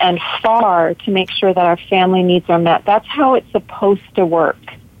deep and far to make sure that our family needs are met. That's how it's supposed to work.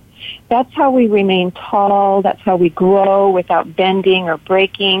 That's how we remain tall. That's how we grow without bending or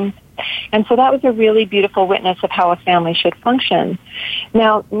breaking. And so that was a really beautiful witness of how a family should function.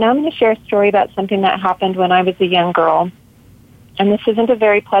 Now I'm going to share a story about something that happened when I was a young girl. And this isn't a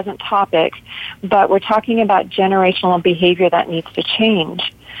very pleasant topic, but we're talking about generational behavior that needs to change.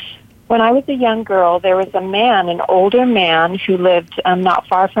 When I was a young girl, there was a man, an older man, who lived not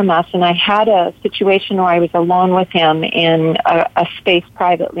far from us, and I had a situation where I was alone with him in a space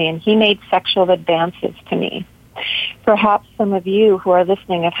privately, and he made sexual advances to me. Perhaps some of you who are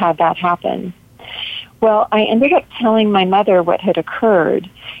listening have had that happen. Well, I ended up telling my mother what had occurred,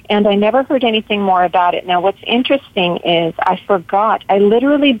 and I never heard anything more about it. Now, what's interesting is I forgot. I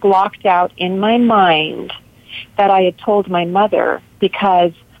literally blocked out in my mind that I had told my mother,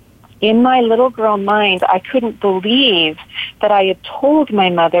 because in my little girl mind, I couldn't believe that I had told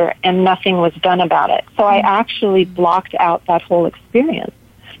my mother and nothing was done about it. So I actually blocked out that whole experience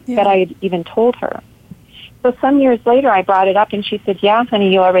that I had even told her. So some years later, I brought it up, and she said, yeah,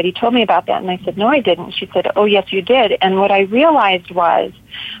 honey, you already told me about that. And I said, no, I didn't. She said, oh, yes, you did. And what I realized was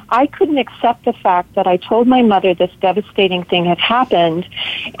I couldn't accept the fact that I told my mother this devastating thing had happened,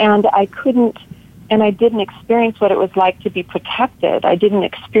 and I didn't experience what it was like to be protected. I didn't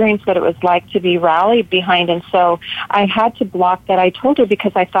experience what it was like to be rallied behind. And so I had to block that. I told her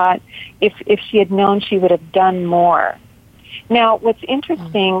because I thought if she had known, she would have done more. Now, what's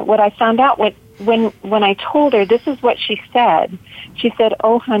interesting, what I found out when I told her, this is what she said. She said,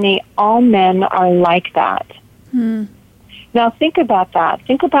 oh, honey, all men are like that. Now, think about that.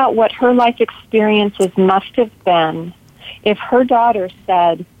 Think about what her life experiences must have been if her daughter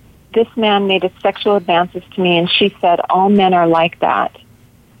said, this man made sexual advances to me, and she said, all men are like that.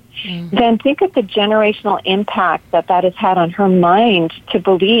 Then think of the generational impact that has had on her mind to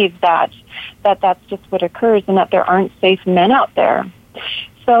believe that that's just what occurs and that there aren't safe men out there.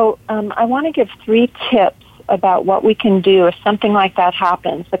 So I want to give 3 tips about what we can do if something like that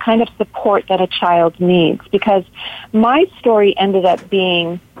happens, the kind of support that a child needs. Because my story ended up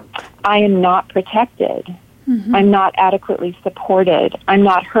being, I am not protected. I'm not adequately supported. I'm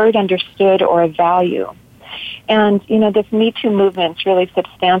not heard, understood, or of value. And, this Me Too movement is really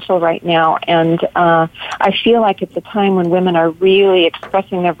substantial right now, and I feel like it's a time when women are really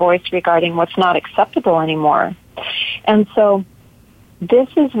expressing their voice regarding what's not acceptable anymore. And so this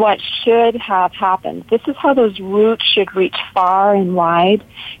is what should have happened. This is how those roots should reach far and wide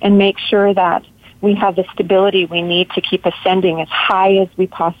and make sure that we have the stability we need to keep ascending as high as we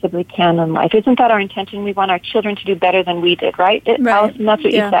possibly can in life. Isn't that our intention? We want our children to do better than we did, right? Allison, that's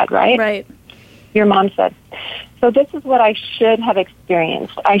what you said, right? Right. Your mom said. So this is what I should have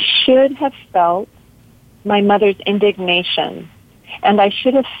experienced. I should have felt my mother's indignation, and I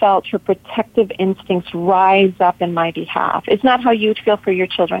should have felt her protective instincts rise up in my behalf. Isn't that how you'd feel for your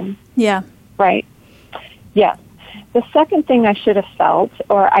children? Yeah. Right? Yes. The second thing I should have felt,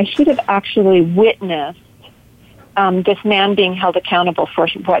 or I should have actually witnessed, this man being held accountable for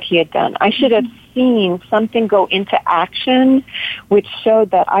what he had done. I should have seen something go into action which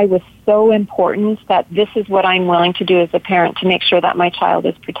showed that I was so important that this is what I'm willing to do as a parent to make sure that my child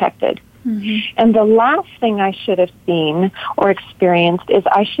is protected. Mm-hmm. And the last thing I should have seen or experienced is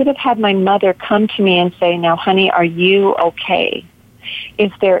I should have had my mother come to me and say, now, honey, are you okay?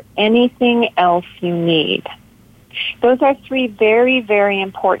 Is there anything else you need? Those are three very, very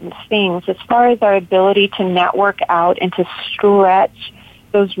important things as far as our ability to network out and to stretch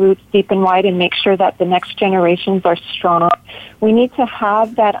those roots deep and wide and make sure that the next generations are strong. We need to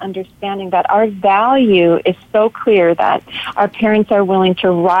have that understanding that our value is so clear that our parents are willing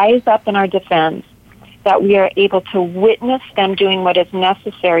to rise up in our defense, that we are able to witness them doing what is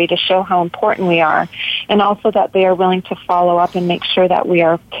necessary to show how important we are, and also that they are willing to follow up and make sure that we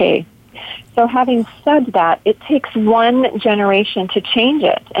are okay. So having said that, it takes one generation to change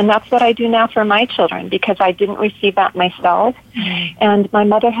it. And that's what I do now for my children because I didn't receive that myself. Mm-hmm. And my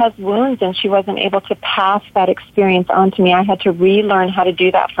mother has wounds and she wasn't able to pass that experience on to me. I had to relearn how to do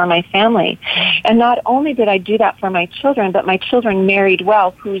that for my family. And not only did I do that for my children, but my children married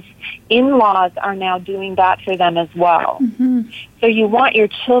well, whose in-laws are now doing that for them as well. Mm-hmm. So you want your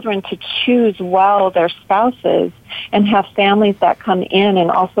children to choose well their spouses and have families that come in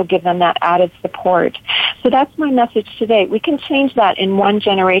and also give them that added support. So that's my message today. We can change that in one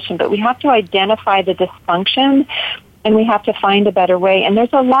generation, but we have to identify the dysfunction and we have to find a better way. And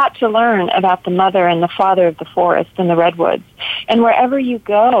there's a lot to learn about the mother and the father of the forest and the redwoods. And wherever you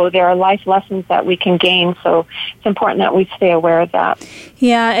go, there are life lessons that we can gain. So it's important that we stay aware of that.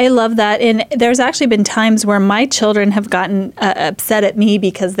 Yeah, I love that. And there's actually been times where my children have gotten upset at me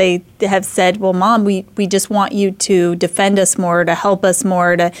because they have said, well, Mom, we just want you to defend us more, to help us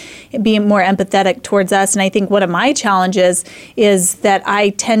more, to be more empathetic towards us. And I think one of my challenges is that I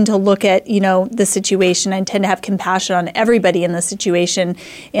tend to look at, the situation and tend to have compassion on everybody in the situation.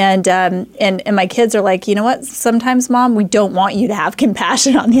 And my kids are like, you know what? Sometimes, Mom, we don't want you to have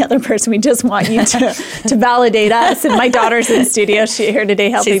compassion on the other person. We just want you to validate us. And my daughter's in the studio. She's here today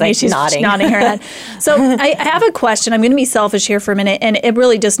helping me. She's nodding her head. So I have a question. I'm going to be selfish here for a minute. And it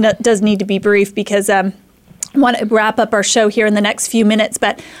really just does need to be brief because I want to wrap up our show here in the next few minutes,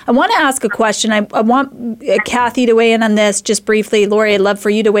 but I want to ask a question. I want Kathy to weigh in on this just briefly. Lori, I'd love for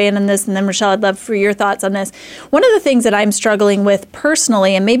you to weigh in on this, and then Rochelle, I'd love for your thoughts on this. One of the things that I'm struggling with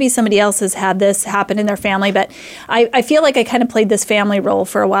personally, and maybe somebody else has had this happen in their family, but I feel like I kind of played this family role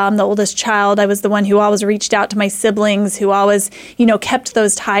for a while. I'm the oldest child. I was the one who always reached out to my siblings, who always, kept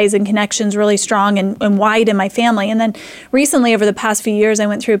those ties and connections really strong and wide in my family. And then recently, over the past few years, I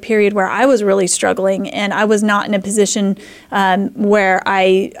went through a period where I was really struggling, and I was not in a position where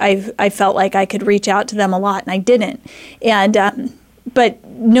I felt like I could reach out to them a lot, and I didn't. And but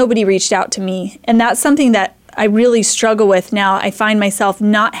nobody reached out to me, and that's something that I really struggle with now. I find myself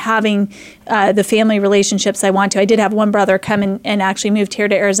not having the family relationships I want to. I did have one brother come and actually moved here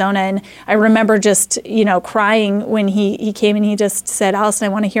to Arizona, and I remember just, crying when he came and he just said, Allison, I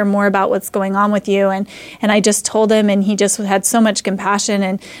want to hear more about what's going on with you. And I just told him, and he just had so much compassion,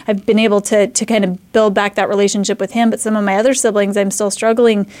 and I've been able to kind of build back that relationship with him. But some of my other siblings, I'm still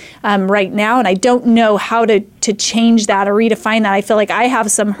struggling right now, and I don't know how to change that or redefine that. I feel like I have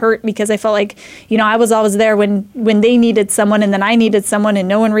some hurt because I felt like, I was always there when they needed someone, and then I needed someone, and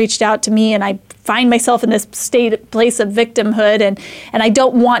no one reached out to me, and I find myself in this place of victimhood, and I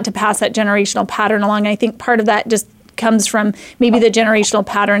don't want to pass that generational pattern along. I think part of that just comes from maybe the generational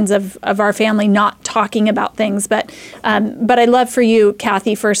patterns of our family not talking about things. But I'd love for you,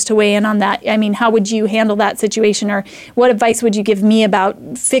 Kathy, first to weigh in on that. I mean, how would you handle that situation, or what advice would you give me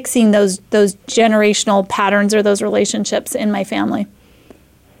about fixing those generational patterns or those relationships in my family?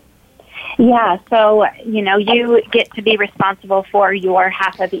 Yeah, so, you get to be responsible for your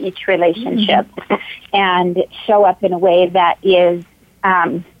half of each relationship and show up in a way that is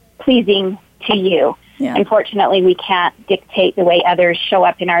pleasing to you. Yeah. Unfortunately, we can't dictate the way others show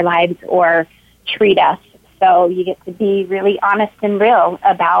up in our lives or treat us. So you get to be really honest and real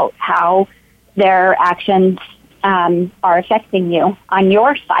about how their actions are affecting you on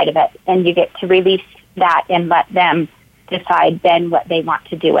your side of it. And you get to release that and let them decide then what they want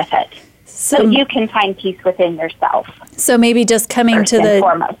to do with it. So you can find peace within yourself. So maybe just coming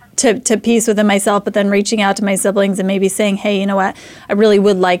to peace within myself, but then reaching out to my siblings and maybe saying, hey, you know what, I really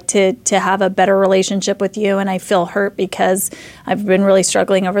would like to have a better relationship with you, and I feel hurt because I've been really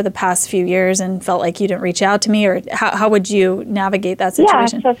struggling over the past few years and felt like you didn't reach out to me. Or how would you navigate that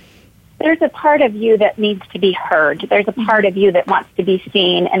situation? Yeah, so there's a part of you that needs to be heard. There's a part of you that wants to be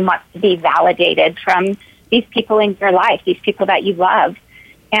seen and wants to be validated from these people in your life, these people that you love.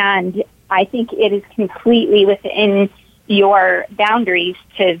 And I think it is completely within your boundaries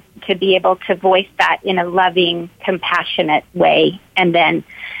to be able to voice that in a loving, compassionate way, and then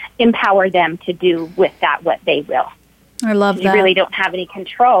empower them to do with that what they will. I love that. You really don't have any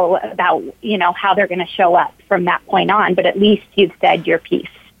control about, how they're going to show up from that point on, but at least you've said your piece.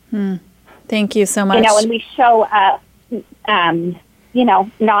 Thank you so much. When we show up,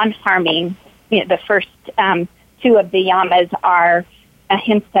 non-harming, the first two of the yamas are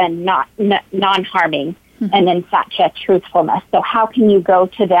ahimsa and non-harming, and then satya, truthfulness. So how can you go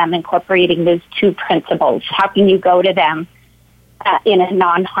to them incorporating those two principles? How can you go to them in a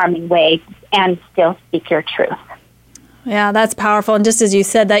non-harming way and still speak your truth? Yeah, that's powerful. And just as you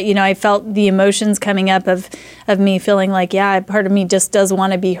said that, I felt the emotions coming up of me feeling like, part of me just does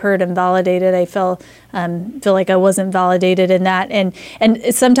want to be heard and validated. I feel like I wasn't validated in that. And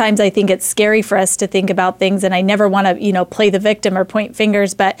sometimes I think it's scary for us to think about things, and I never want to, play the victim or point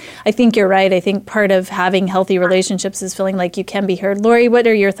fingers. But I think you're right. I think part of having healthy relationships is feeling like you can be heard. Lori, what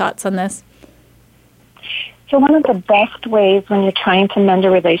are your thoughts on this? So one of the best ways when you're trying to mend a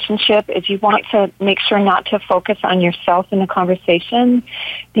relationship is you want to make sure not to focus on yourself in the conversation,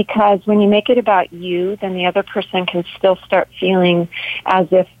 because when you make it about you, then the other person can still start feeling as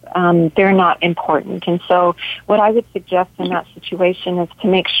if they're not important. And so what I would suggest in that situation is to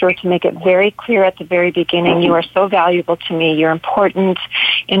make sure to make it very clear at the very beginning, you are so valuable to me, you're important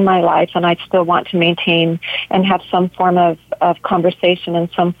in my life, and I still want to maintain and have some form of conversation and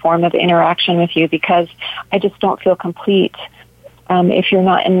some form of interaction with you, because I just don't feel complete if you're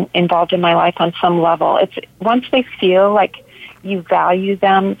not involved in my life on some level. It's once they feel like you value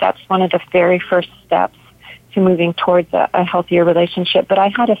them, that's one of the very first steps to moving towards a healthier relationship. But I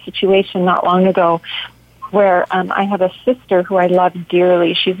had a situation not long ago where I have a sister who I love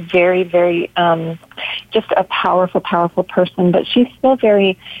dearly. She's very, very just a powerful, powerful person, but she's still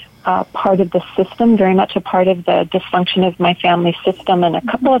very part of the system, very much a part of the dysfunction of my family system. And a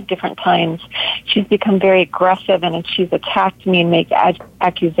couple of different times she's become very aggressive and she's attacked me and made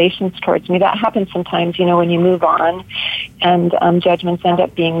accusations towards me. That happens sometimes, when you move on and judgments end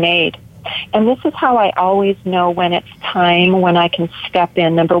up being made. And this is how I always know when it's time, when I can step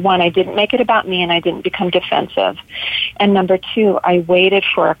in. Number one, I didn't make it about me and I didn't become defensive. And number two, I waited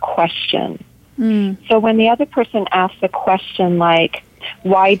for a question. So when the other person asks a question like,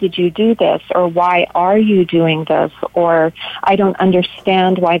 why did you do this? Or why are you doing this? Or I don't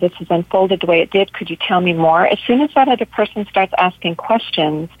understand why this has unfolded the way it did. Could you tell me more? As soon as that other person starts asking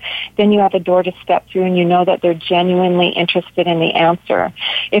questions, then you have a door to step through and you know that they're genuinely interested in the answer.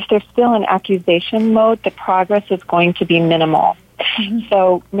 If they're still in accusation mode, the progress is going to be minimal.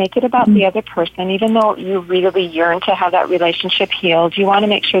 So make it about the other person. Even though you really yearn to have that relationship healed, you want to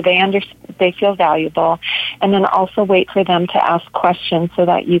make sure they feel valuable, and then also wait for them to ask questions so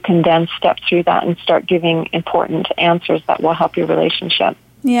that you can then step through that and start giving important answers that will help your relationship.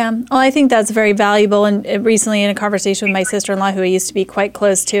 Yeah, well, I think that's very valuable. And recently in a conversation with my sister-in-law, who I used to be quite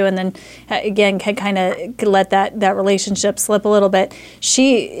close to, and then again kind of let that relationship slip a little bit,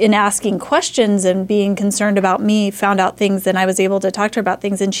 she, in asking questions and being concerned about me, found out things, and I was able to talk to her about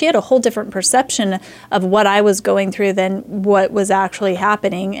things, and she had a whole different perception of what I was going through than what was actually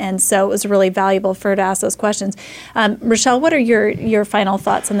happening. And so it was really valuable for her to ask those questions. Rochelle, what are your final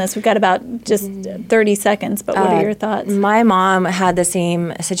thoughts on this? We've got about just 30 seconds, but what are your thoughts? My mom had the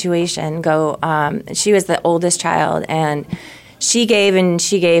same situation go. She was the oldest child, and she gave and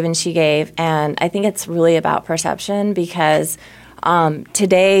she gave and she gave. And I think it's really about perception, because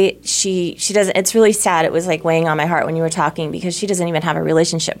today she doesn't. It's really sad. It was like weighing on my heart when you were talking, because she doesn't even have a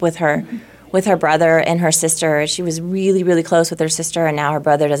relationship with her brother and her sister. She was really, really close with her sister, and now her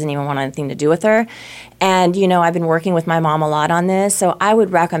brother doesn't even want anything to do with her. And, I've been working with my mom a lot on this, so I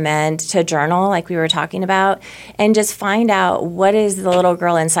would recommend to journal, like we were talking about, and just find out what is the little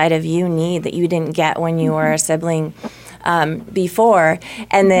girl inside of you need that you didn't get when you were a sibling before,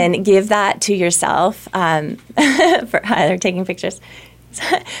 and then give that to yourself. They're taking pictures.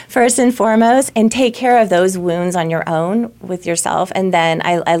 First and foremost, and take care of those wounds on your own with yourself. And then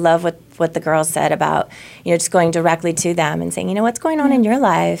I love what the girls said about, just going directly to them and saying, what's going on in your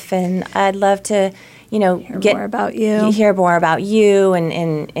life? And I'd love to, hear more about you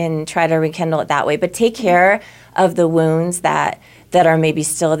and try to rekindle it that way. But take care of the wounds that that are maybe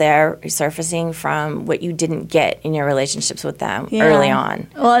still there surfacing from what you didn't get in your relationships with them early on.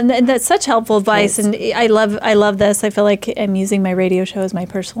 Well, and that's such helpful advice, and I love this. I feel like I'm using my radio show as my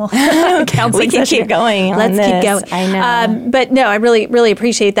personal counseling We can session. keep going. Let's keep going. I know. But no, I really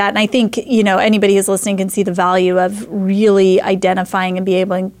appreciate that, and I think anybody who's listening can see the value of really identifying and be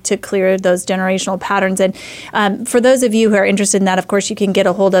able to clear those generational patterns. And for those of you who are interested in that, of course, you can get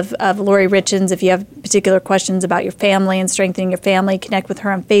a hold of Lori Richins if you have particular questions about your family and strengthening your family. Connect with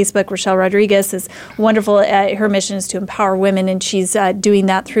her on Facebook. Rochelle Rodriguez is wonderful. Her mission is to empower women, and she's doing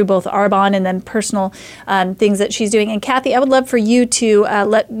that through both Arbonne and then personal things that she's doing. And Kathy, I would love for you to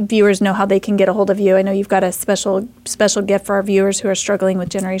let viewers know how they can get a hold of you. I know you've got a special gift for our viewers who are struggling with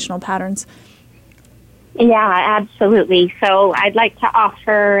generational patterns. Yeah, absolutely. So I'd like to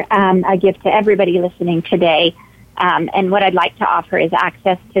offer a gift to everybody listening today. And what I'd like to offer is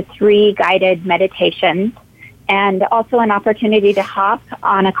access to 3 guided meditations and also an opportunity to hop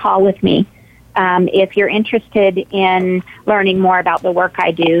on a call with me. If you're interested in learning more about the work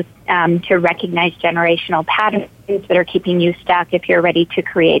I do to recognize generational patterns that are keeping you stuck, if you're ready to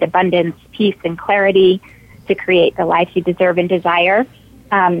create abundance, peace, and clarity, to create the life you deserve and desire,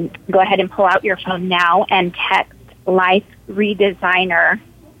 go ahead and pull out your phone now and text Life Redesigner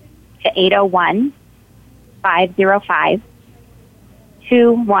to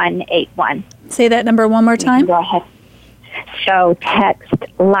 801-505-2181. Say that number one more time. Go ahead. So text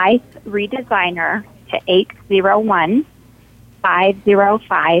Life Redesigner to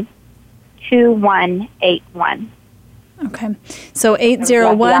 801-505-2181. Okay. So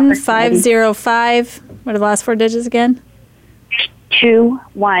 801-505, what are the last 4 digits again?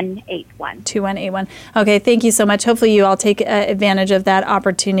 2181. 2181. Okay, thank you so much. Hopefully you all take advantage of that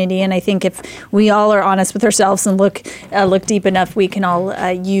opportunity. And I think if we all are honest with ourselves and look deep enough, we can all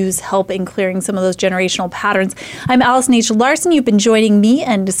use help in clearing some of those generational patterns. I'm Allison H. Larson. You've been joining me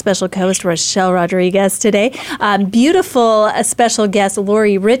and special co-host Rochelle Rodriguez today. Beautiful special guest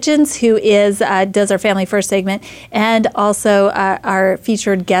Lori Richins, who does our Family First segment, and also our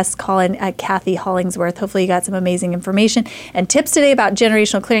featured guest call-in Kathy Hollingsworth. Hopefully you got some amazing information and tips today about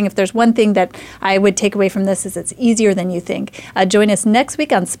generational clearing. If there's one thing that I would take away from this, is it's easier than you think. Join us next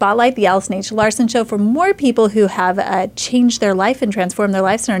week on Spotlight, the Allison H. Larson Show, for more people who have changed their life and transformed their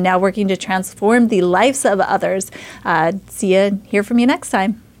lives and are now working to transform the lives of others. See you, hear from you next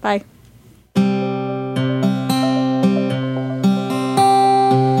time. Bye.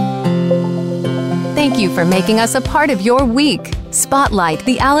 Thank you for making us a part of your week. Spotlight,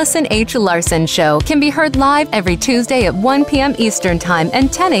 the Allison H. Larson Show, can be heard live every Tuesday at 1 p.m. Eastern Time and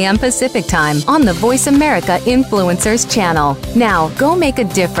 10 a.m. Pacific Time on the Voice America Influencers channel. Now, go make a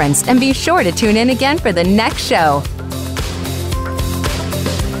difference and be sure to tune in again for the next show.